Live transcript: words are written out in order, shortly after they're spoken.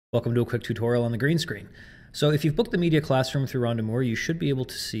Welcome to a quick tutorial on the green screen. So if you've booked the media classroom through Rhonda Moore, you should be able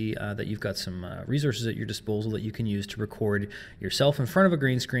to see that you've got some resources at your disposal that you can use to record yourself in front of a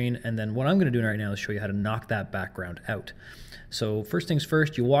green screen. And then what I'm going to do right now is show you how to knock that background out. So first things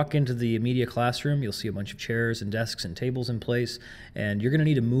first, you walk into the media classroom, you'll see a bunch of chairs and desks and tables in place, and you're going to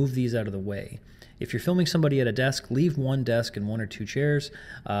need to move these out of the way. If you're filming somebody at a desk, leave one desk and one or two chairs,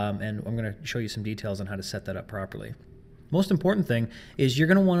 and I'm going to show you some details on how to set that up properly. Most important thing is you're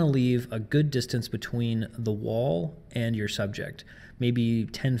going to want to leave a good distance between the wall and your subject, maybe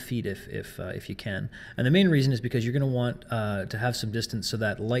 10 feet if you can. And the main reason is because you're going to want to have some distance so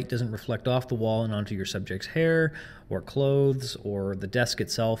that light doesn't reflect off the wall and onto your subject's hair or clothes or the desk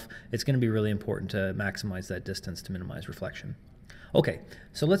itself. It's going to be really important to maximize that distance to minimize reflection. Okay,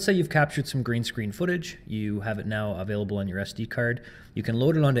 so let's say you've captured some green screen footage. You have it now available on your SD card. You can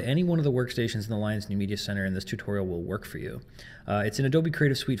load it onto any one of the workstations in the Lyons New Media Centre, and this tutorial will work for you. It's in Adobe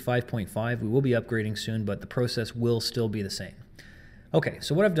Creative Suite 5.5. We will be upgrading soon, but the process will still be the same. Okay,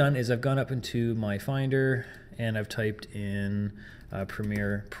 so what I've done is I've gone up into my Finder, and I've typed in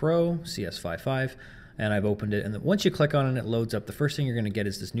Premiere Pro CS5.5, and I've opened it. And once you click on it and it loads up, the first thing you're going to get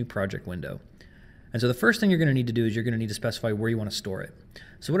is this new project window. And so the first thing you're going to need to do is you're going to need to specify where you want to store it.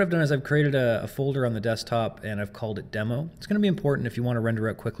 So what I've done is I've created a folder on the desktop and I've called it Demo. It's going to be important if you want to render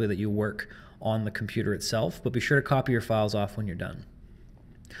out quickly that you work on the computer itself, but be sure to copy your files off when you're done.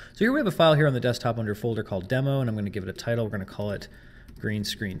 So here we have a file here on the desktop under a folder called Demo, and I'm going to give it a title. We're going to call it Green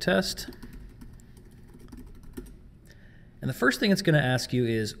Screen Test. And the first thing it's going to ask you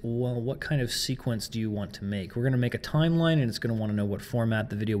is, well, what kind of sequence do you want to make? We're going to make a timeline, and it's going to want to know what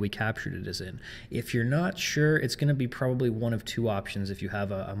format the video we captured it is in. If you're not sure, it's going to be probably one of two options if you have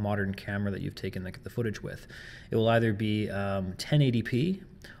a modern camera that you've taken the footage with. It will either be 1080p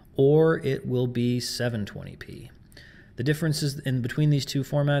or it will be 720p. The differences in between these two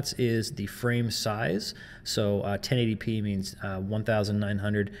formats is the frame size. So 1080p means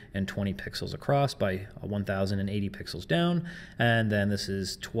 1920 pixels across by 1080 pixels down, and then this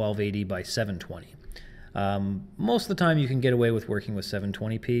is 1280 by 720. Most of the time you can get away with working with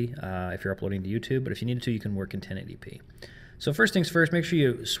 720p if you're uploading to YouTube, but if you need to, you can work in 1080p. So first things first, make sure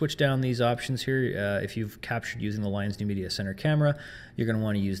you switch down these options here. If you've captured using the Lyons New Media Centre camera, you're going to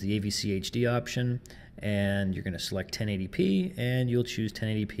want to use the AVC HD option, and you're going to select 1080p, and you'll choose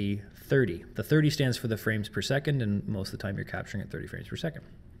 1080p 30. The 30 stands for the frames per second, and most of the time you're capturing at 30 frames per second.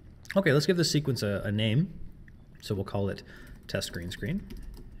 Okay, let's give this sequence a name. So we'll call it Test Green Screen.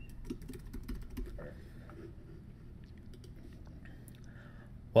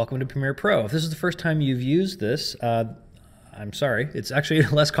 Welcome to Premiere Pro. If this is the first time you've used this, I'm sorry, it's actually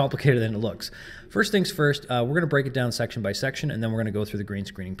less complicated than it looks. First things first, we're going to break it down section by section, and then we're going to go through the green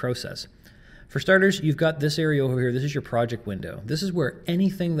screening process. For starters, you've got this area over here. This is your project window. This is where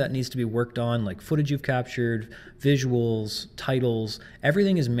anything that needs to be worked on, like footage you've captured, visuals, titles,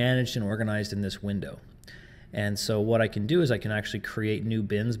 everything is managed and organized in this window. And so what I can do is I can actually create new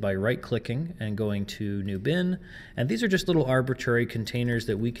bins by right-clicking and going to New Bin. And these are just little arbitrary containers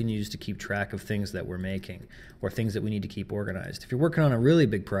that we can use to keep track of things that we're making or things that we need to keep organized. If you're working on a really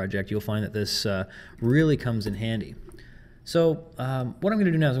big project, you'll find that this really comes in handy. So what I'm going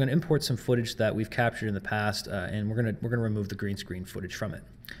to do now is I'm going to import some footage that we've captured in the past, and we're going to remove the green screen footage from it.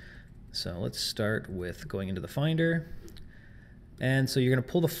 So let's start with going into the Finder. And so you're going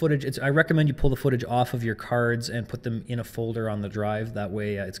to pull the footage. I recommend you pull the footage off of your cards and put them in a folder on the drive. That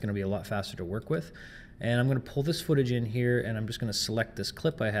way it's going to be a lot faster to work with. And I'm going to pull this footage in here, and I'm just going to select this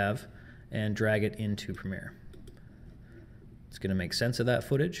clip I have and drag it into Premiere. It's going to make sense of that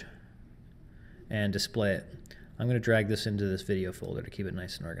footage and display it. I'm going to drag this into this video folder to keep it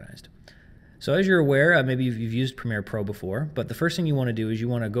nice and organized. So as you're aware, maybe you've used Premiere Pro before, but the first thing you want to do is you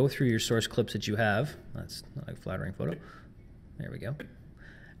want to go through your source clips that you have. That's not a flattering photo. There we go.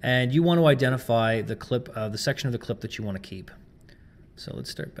 And you want to identify the clip, the section of the clip that you want to keep. So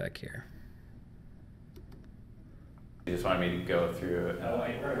let's start back here. You just want me to go through it? Oh,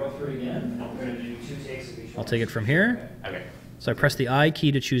 I go through it again. I'm going to do 2 takes of each one. I'll take it from here. Okay. So I press the I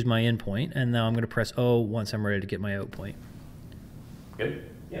key to choose my in point, and now I'm going to press O once I'm ready to get my out point. Good?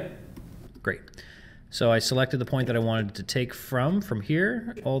 Yeah. Great. So I selected the point that I wanted to take from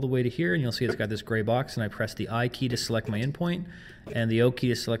here all the way to here, and you'll see it's got this gray box, and I press the I key to select my in point and the O key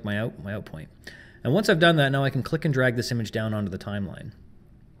to select my out point. And once I've done that, now I can click and drag this image down onto the timeline.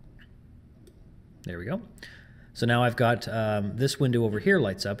 There we go. So now I've got this window over here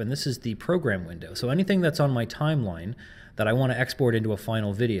lights up, and this is the program window. So anything that's on my timeline that I want to export into a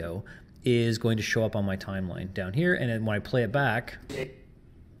final video is going to show up on my timeline down here, and then when I play it back,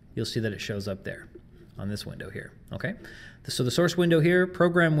 you'll see that it shows up there on this window here. Okay, So the source window here,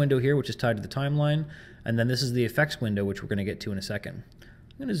 program window here, which is tied to the timeline, and then this is the effects window, which we're going to get to in a second.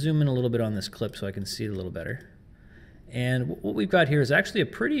 I'm going to zoom in a little bit on this clip so I can see it a little better. And what we've got here is actually a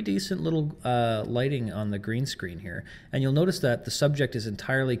pretty decent little lighting on the green screen here. And you'll notice that the subject is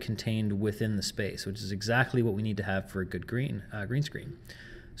entirely contained within the space, which is exactly what we need to have for a good green screen.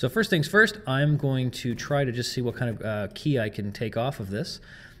 So first things first, I'm going to try to just see what kind of key I can take off of this.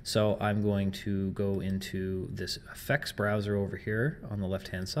 So I'm going to go into this effects browser over here on the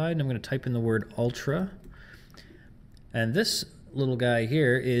left-hand side, and I'm going to type in the word Ultra. And this little guy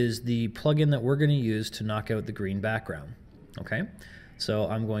here is the plugin that we're going to use to knock out the green background. Okay, so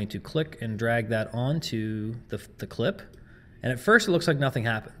I'm going to click and drag that onto the clip, and at first it looks like nothing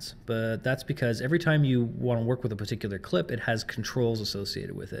happens, but that's because every time you want to work with a particular clip, it has controls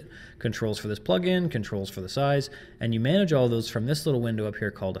associated with it. Controls for this plugin, controls for the size, and you manage all those from this little window up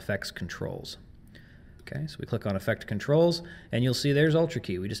here called Effects Controls. Okay, so we click on Effect Controls, and you'll see there's Ultra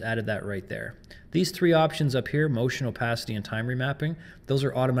Key. We just added that right there. These three options up here, motion, opacity, and time remapping, those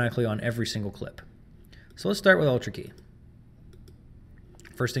are automatically on every single clip. So let's start with Ultra Key.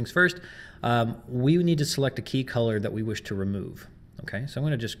 First things first, we need to select a key color that we wish to remove. Okay, so I'm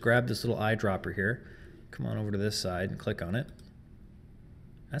going to just grab this little eyedropper here, come on over to this side and click on it.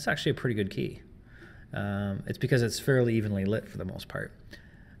 That's actually a pretty good key. It's because it's fairly evenly lit for the most part.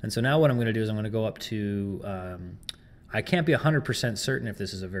 And so now what I'm going to do is I'm going to go up to, I can't be 100% certain if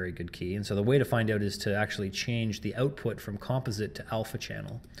this is a very good key, and so the way to find out is to actually change the output from composite to alpha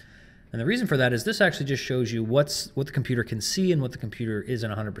channel. And the reason for that is this actually just shows you what the computer can see and what the computer isn't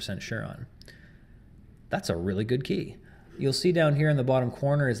 100% sure on. That's a really good key. You'll see down here in the bottom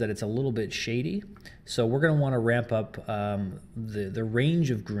corner is that it's a little bit shady, so we're going to want to ramp up the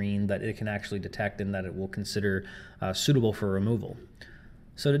range of green that it can actually detect and that it will consider suitable for removal.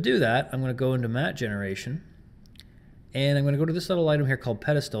 So to do that, I'm going to go into matte generation, and I'm going to go to this little item here called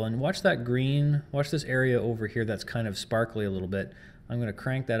pedestal, and watch that green, watch this area over here that's kind of sparkly a little bit. I'm going to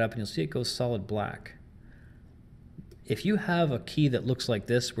crank that up and you'll see it goes solid black. If you have a key that looks like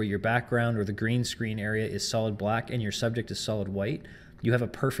this, where your background or the green screen area is solid black and your subject is solid white, you have a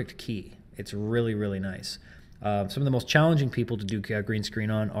perfect key. It's really, really nice. Some of the most challenging people to do green screen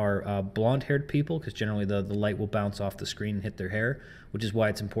on are blonde-haired people, because generally the light will bounce off the screen and hit their hair, which is why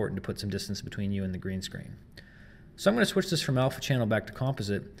it's important to put some distance between you and the green screen. So I'm going to switch this from alpha channel back to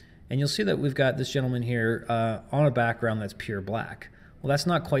composite, and you'll see that we've got this gentleman here on a background that's pure black. Well, that's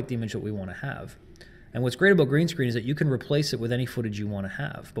not quite the image that we want to have. And what's great about green screen is that you can replace it with any footage you want to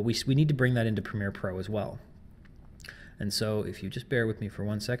have, but we need to bring that into Premiere Pro as well. And so if you just bear with me for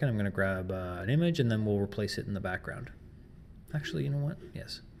 1 second, I'm going to grab an image and then we'll replace it in the background. Actually, you know what?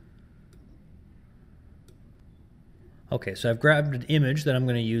 Yes. Okay, so I've grabbed an image that I'm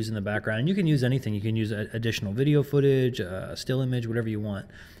going to use in the background, and you can use anything. You can use additional video footage, a still image, whatever you want.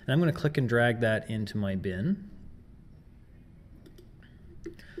 And I'm going to click and drag that into my bin.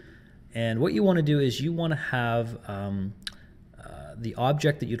 And what you want to do is you want to have the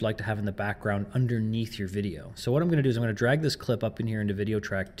object that you'd like to have in the background underneath your video. So what I'm going to do is I'm going to drag this clip up in here into video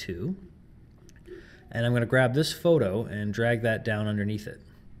track 2, and I'm going to grab this photo and drag that down underneath it.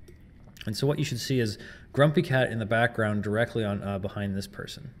 And so what you should see is Grumpy Cat in the background directly on behind this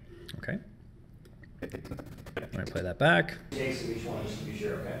person. Okay. I'm going to play that back. Case of each one just to be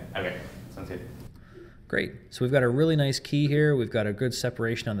sure. Okay. Okay. Sounds good. Great. So we've got a really nice key here. We've got a good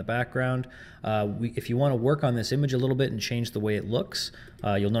separation on the background. If you want to work on this image a little bit and change the way it looks,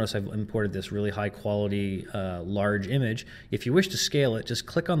 you'll notice I've imported this really high quality large image. If you wish to scale it, just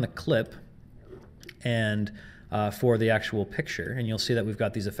click on the clip and for the actual picture, and you'll see that we've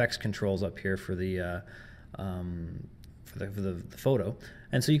got these effects controls up here for the photo.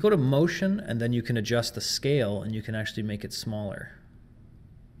 And so you go to motion, and then you can adjust the scale, and you can actually make it smaller.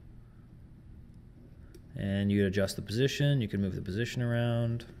 And you adjust the position, you can move the position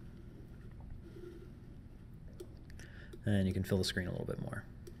around, and you can fill the screen a little bit more.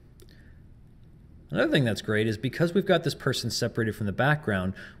 Another thing that's great is because we've got this person separated from the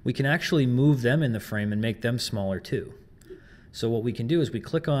background, we can actually move them in the frame and make them smaller too. So what we can do is we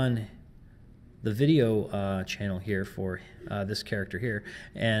click on the video channel here for this character here,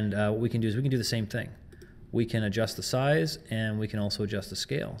 and what we can do is we can do the same thing. We can adjust the size, and we can also adjust the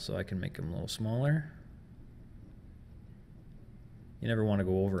scale. So I can make them a little smaller. You never want to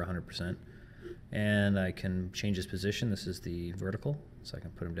go over 100%. And I can change his position. This is the vertical, so I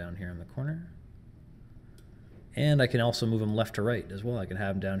can put him down here in the corner. And I can also move him left to right as well. I can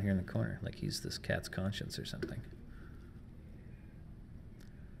have him down here in the corner, like he's this cat's conscience or something.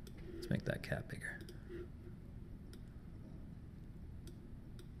 Let's make that cat bigger.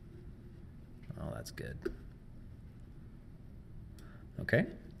 Oh, that's good. Okay.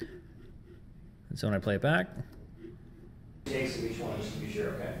 And so when I play it back, takes of each one just to be sure,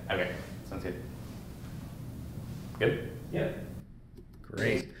 okay? Okay, sounds good. Good? Yeah.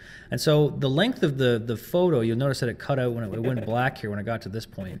 Great. And so the length of the photo, you'll notice that it cut out when it went black here when I got to this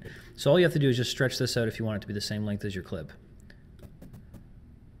point. So all you have to do is just stretch this out if you want it to be the same length as your clip.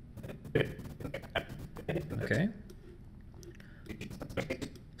 Okay.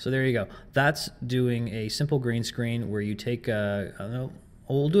 So there you go. That's doing a simple green screen where you take, I don't know,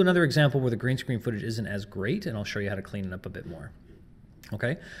 we'll do another example where the green screen footage isn't as great, and I'll show you how to clean it up a bit more.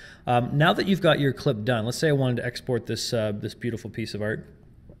 Okay. Now that you've got your clip done, let's say I wanted to export this this beautiful piece of art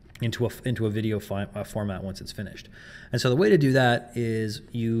into a video format once it's finished. And so the way to do that is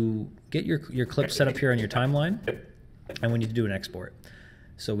you get your clip set up here on your timeline, and we need to do an export.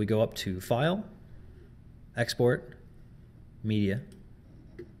 So we go up to File, Export, Media.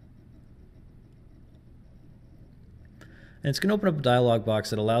 And it's going to open up a dialog box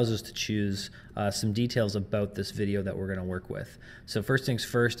that allows us to choose some details about this video that we're going to work with. So first things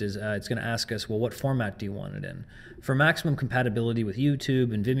first is it's going to ask us, well, what format do you want it in? For maximum compatibility with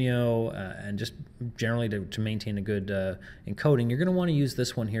YouTube and Vimeo and just generally to maintain a good encoding, you're going to want to use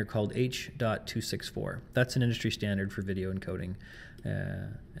this one here called H.264. That's an industry standard for video encoding.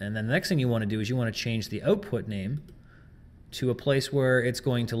 And then the next thing you want to do is you want to change the output name to a place where it's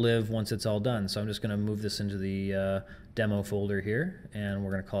going to live once it's all done. So I'm just going to move this into the demo folder here, and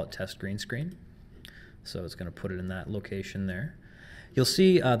we're going to call it test green screen. So it's going to put it in that location there. You'll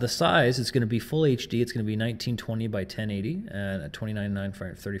see the size, it's going to be full HD. It's going to be 1920 by 1080 at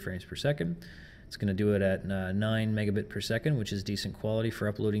 29.9 30 frames per second. It's going to do it at 9 megabit per second, which is decent quality for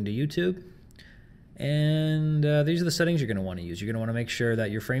uploading to YouTube. And these are the settings you're going to want to use. You're going to want to make sure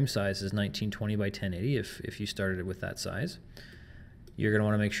that your frame size is 1920 by 1080 if you started it with that size. You're going to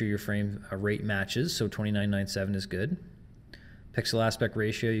want to make sure your frame rate matches, so 29.97 is good. Pixel aspect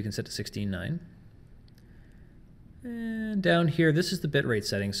ratio you can set to 16:9. And down here, this is the bitrate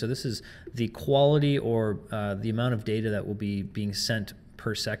setting. So this is the quality or the amount of data that will be being sent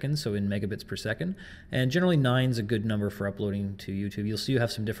per second, so in megabits per second. And generally 9 is a good number for uploading to YouTube. You'll see you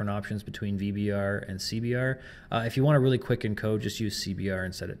have some different options between VBR and CBR. If you want a really quick encode, just use CBR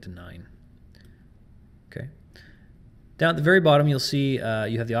and set it to 9. Okay. Down at the very bottom, you'll see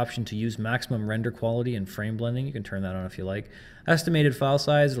you have the option to use maximum render quality and frame blending. You can turn that on if you like. Estimated file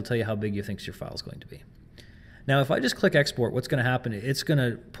size, it'll tell you how big you think your file is going to be. Now, if I just click export, what's going to happen, it's going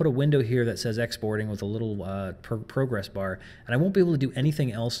to put a window here that says exporting with a little progress bar, and I won't be able to do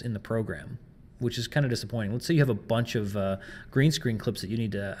anything else in the program, which is kind of disappointing. Let's say you have a bunch of green screen clips that you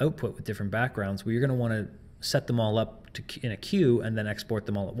need to output with different backgrounds. Well, you're going to want to set them all up in a queue and then export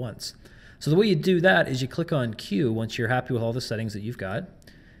them all at once. So the way you do that is you click on queue once you're happy with all the settings that you've got,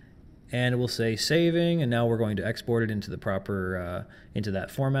 and it will say saving, and now we're going to export it into the proper, into that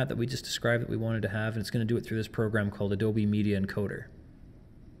format that we just described that we wanted to have, and it's going to do it through this program called Adobe Media Encoder,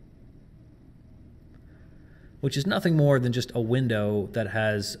 which is nothing more than just a window that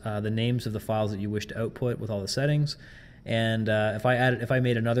has the names of the files that you wish to output with all the settings. And if I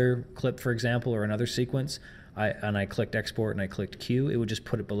made another clip, for example, or another sequence, and I clicked export and I clicked queue, it would just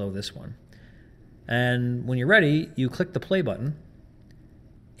put it below this one. And when you're ready, you click the play button,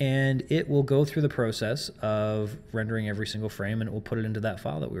 and it will go through the process of rendering every single frame, and it will put it into that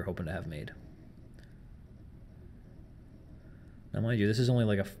file that we were hoping to have made. Now, mind you, this is only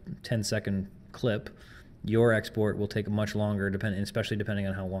like a 10-second clip. Your export will take much longer, especially depending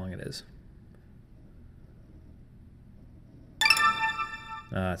on how long it is.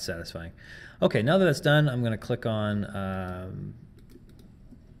 That's satisfying. Okay, now that that's done, I'm going to click on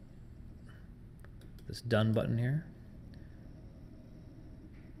this done button here.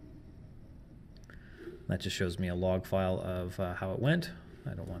 That just shows me a log file of how it went.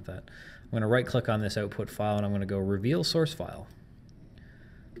 I don't want that. I'm going to right click on this output file, and I'm going to go reveal source file.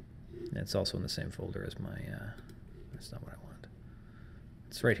 It's also in the same folder as my, that's not what I want.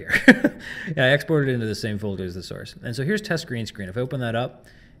 It's right here. Yeah, I exported it into the same folder as the source. And so here's test green screen. If I open that up,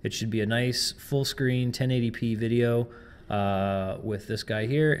 it should be a nice full screen 1080p video with this guy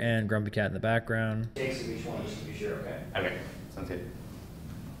here and Grumpy Cat in the background. Takes of each one just to be sure, okay? Okay, sounds good.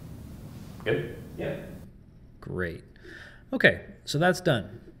 Good? Yeah. Great. Okay, so that's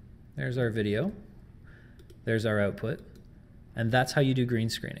done. There's our video. There's our output. And that's how you do green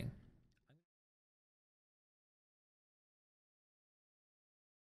screening.